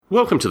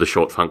Welcome to the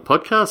Short Funk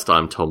Podcast.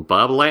 I'm Tom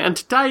Barbalet, and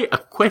today a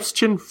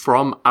question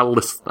from a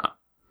listener.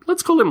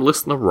 Let's call him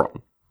Listener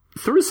Ron.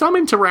 Through some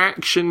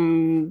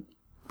interaction,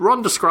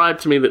 Ron described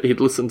to me that he'd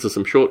listened to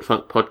some Short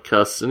Funk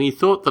podcasts and he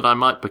thought that I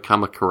might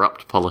become a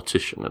corrupt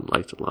politician in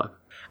later life.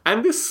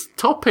 And this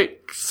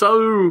topic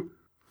so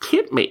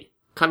hit me,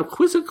 kind of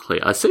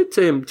quizzically. I said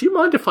to him, do you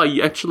mind if I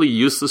actually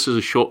use this as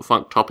a Short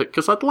Funk topic?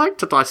 Because I'd like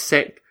to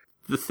dissect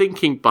the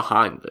thinking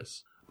behind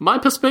this. My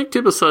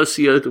perspective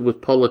associated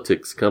with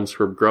politics comes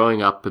from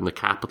growing up in the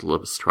capital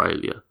of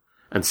Australia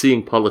and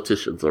seeing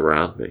politicians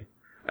around me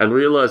and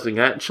realising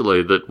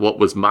actually that what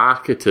was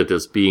marketed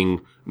as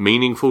being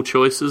meaningful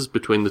choices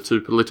between the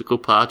two political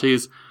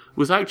parties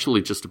was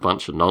actually just a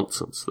bunch of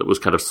nonsense that was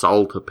kind of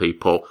sold to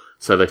people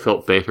so they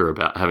felt better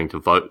about having to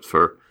vote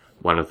for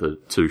one of the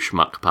two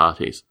schmuck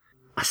parties.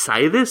 I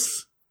say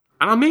this,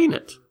 and I mean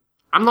it.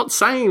 I'm not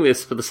saying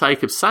this for the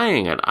sake of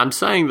saying it. I'm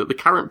saying that the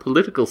current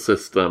political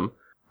system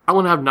I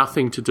want to have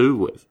nothing to do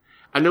with.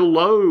 And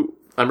although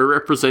I'm a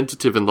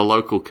representative in the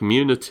local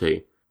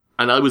community,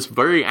 and I was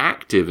very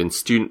active in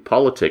student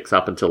politics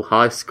up until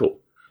high school,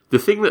 the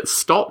thing that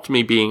stopped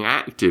me being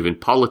active in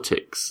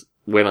politics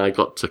when I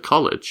got to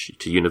college,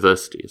 to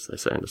university, as they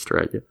say in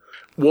Australia,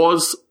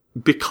 was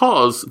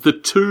because the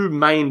two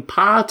main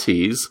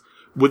parties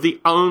were the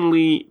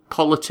only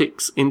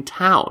politics in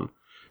town.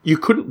 You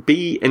couldn't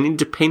be an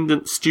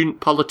independent student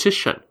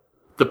politician.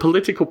 The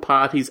political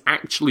parties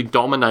actually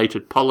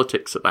dominated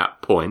politics at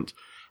that point,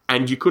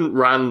 and you couldn't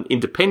run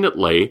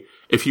independently.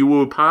 If you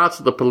were part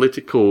of the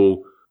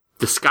political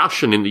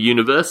discussion in the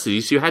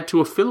universities, you had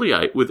to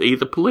affiliate with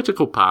either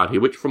political party,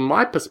 which from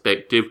my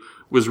perspective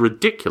was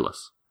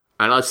ridiculous.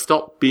 And I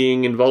stopped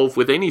being involved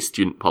with any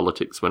student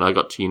politics when I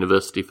got to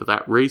university for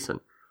that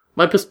reason.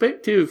 My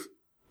perspective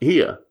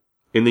here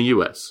in the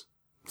US,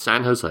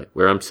 San Jose,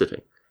 where I'm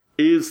sitting,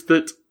 is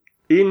that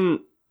in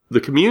the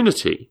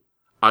community,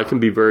 I can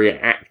be very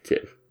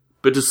active.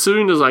 But as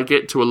soon as I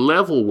get to a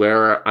level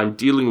where I'm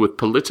dealing with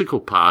political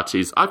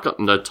parties, I've got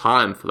no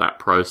time for that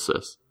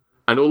process.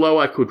 And although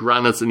I could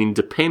run as an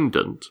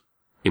independent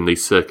in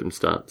these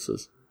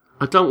circumstances,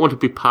 I don't want to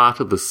be part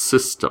of the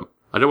system.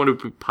 I don't want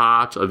to be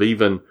part of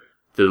even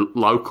the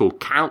local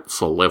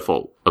council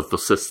level of the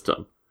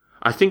system.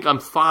 I think I'm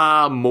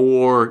far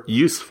more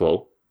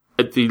useful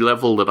at the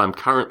level that I'm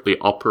currently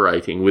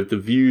operating, with the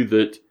view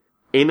that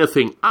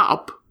anything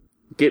up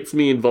gets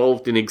me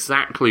involved in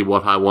exactly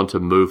what I want to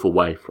move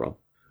away from.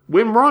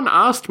 When Ron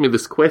asked me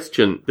this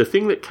question, the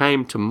thing that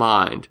came to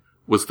mind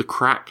was the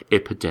crack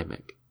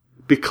epidemic.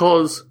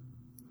 Because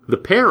the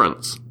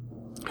parents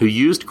who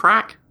used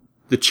crack,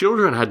 the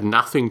children had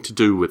nothing to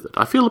do with it.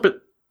 I feel a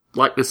bit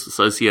like this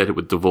associated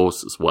with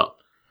divorce as well.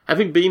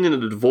 Having been in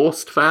a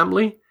divorced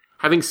family,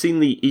 having seen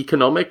the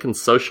economic and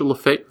social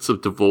effects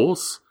of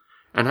divorce,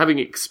 and having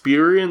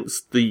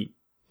experienced the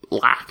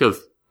lack of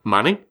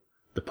money,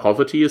 the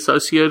poverty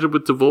associated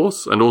with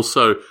divorce, and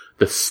also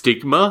the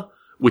stigma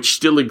which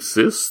still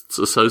exists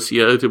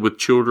associated with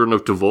children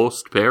of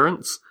divorced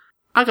parents,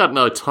 I got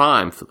no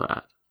time for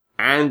that.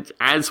 And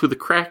as with the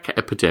crack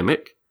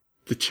epidemic,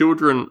 the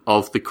children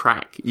of the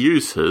crack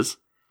users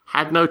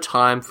had no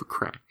time for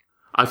crack.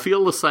 I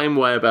feel the same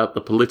way about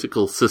the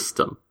political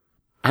system.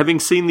 Having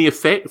seen the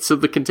effects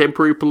of the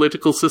contemporary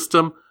political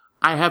system,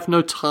 I have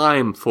no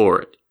time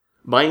for it.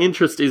 My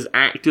interest is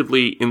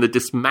actively in the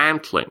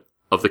dismantling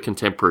of the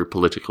contemporary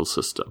political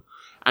system.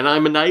 And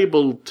I'm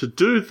enabled to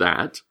do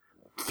that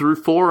through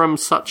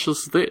forums such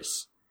as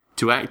this,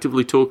 to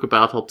actively talk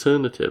about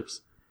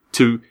alternatives,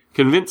 to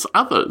convince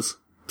others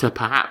to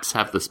perhaps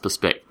have this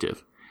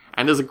perspective.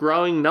 And as a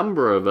growing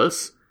number of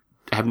us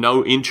have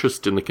no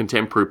interest in the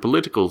contemporary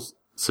political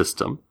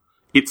system,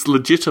 its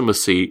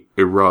legitimacy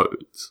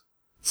erodes.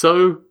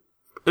 So,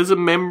 as a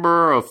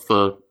member of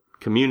the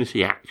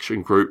community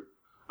action group,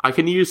 I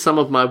can use some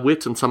of my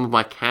wit and some of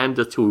my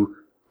candour to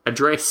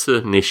address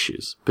certain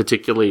issues,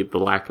 particularly the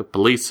lack of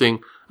policing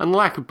and the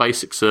lack of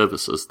basic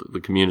services that the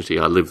community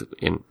I live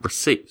in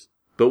receives.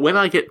 But when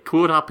I get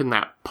caught up in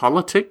that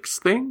politics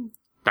thing,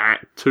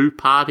 that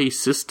two-party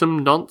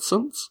system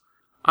nonsense,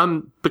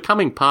 I'm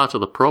becoming part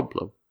of the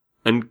problem.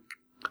 And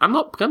I'm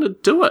not going to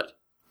do it.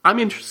 I'm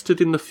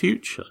interested in the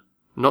future,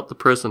 not the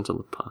present and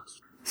the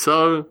past.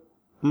 So,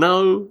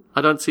 no,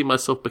 I don't see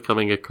myself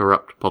becoming a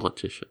corrupt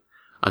politician.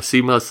 I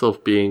see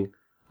myself being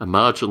a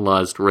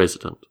marginalised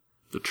resident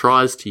that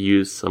tries to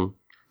use some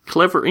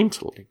clever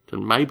intellect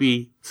and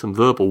maybe some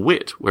verbal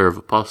wit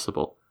wherever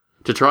possible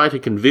to try to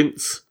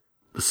convince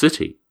the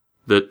city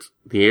that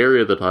the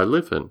area that I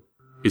live in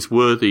is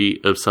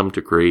worthy of some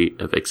degree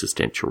of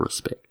existential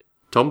respect.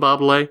 Tom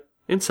Barbalet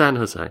in San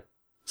Jose,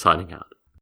 signing out.